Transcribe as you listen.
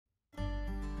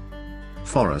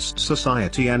Forest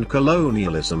Society and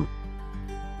Colonialism.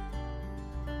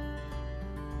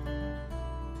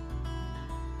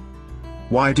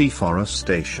 Why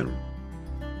deforestation?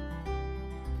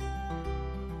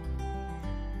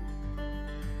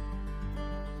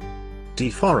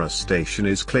 Deforestation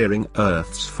is clearing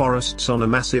Earth's forests on a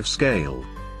massive scale.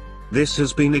 This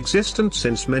has been existent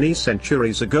since many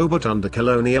centuries ago, but under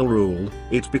colonial rule,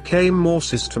 it became more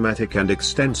systematic and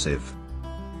extensive.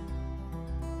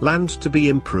 Land to be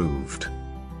improved.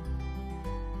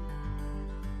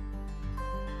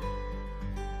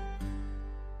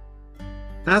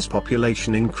 As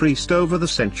population increased over the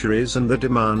centuries and the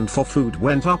demand for food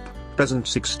went up,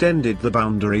 peasants extended the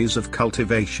boundaries of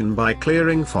cultivation by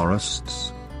clearing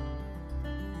forests.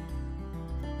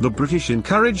 The British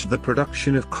encouraged the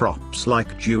production of crops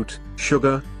like jute,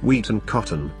 sugar, wheat and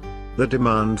cotton. The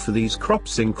demand for these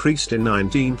crops increased in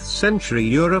 19th century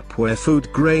Europe, where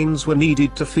food grains were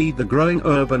needed to feed the growing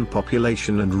urban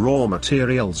population and raw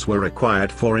materials were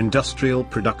required for industrial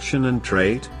production and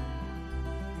trade.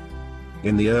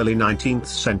 In the early 19th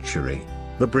century,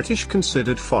 the British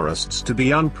considered forests to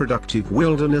be unproductive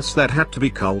wilderness that had to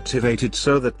be cultivated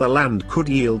so that the land could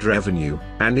yield revenue,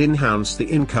 and enhance the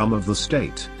income of the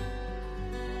state.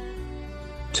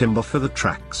 Timber for the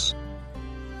tracks.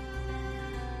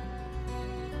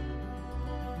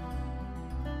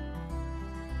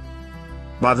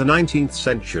 By the 19th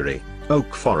century,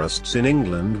 oak forests in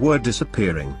England were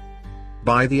disappearing.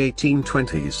 By the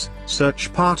 1820s,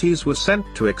 search parties were sent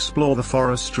to explore the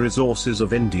forest resources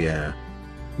of India.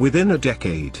 Within a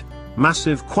decade,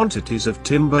 massive quantities of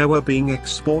timber were being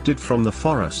exported from the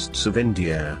forests of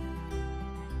India.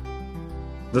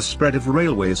 The spread of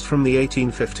railways from the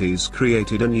 1850s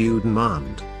created a new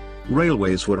demand.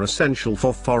 Railways were essential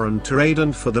for foreign trade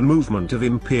and for the movement of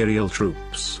imperial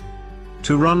troops.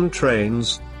 To run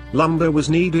trains, lumber was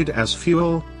needed as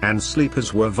fuel, and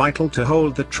sleepers were vital to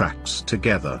hold the tracks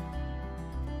together.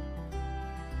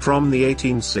 From the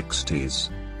 1860s,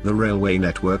 the railway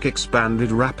network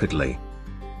expanded rapidly.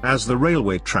 As the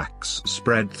railway tracks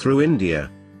spread through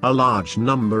India, a large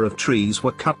number of trees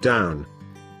were cut down.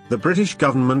 The British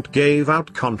government gave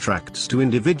out contracts to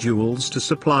individuals to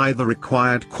supply the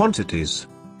required quantities.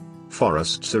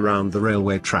 Forests around the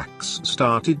railway tracks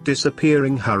started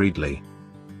disappearing hurriedly.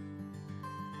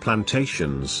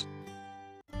 Plantations.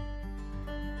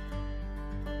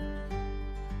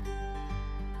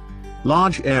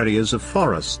 Large areas of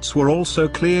forests were also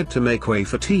cleared to make way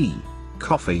for tea,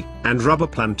 coffee, and rubber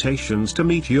plantations to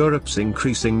meet Europe's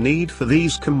increasing need for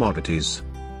these commodities.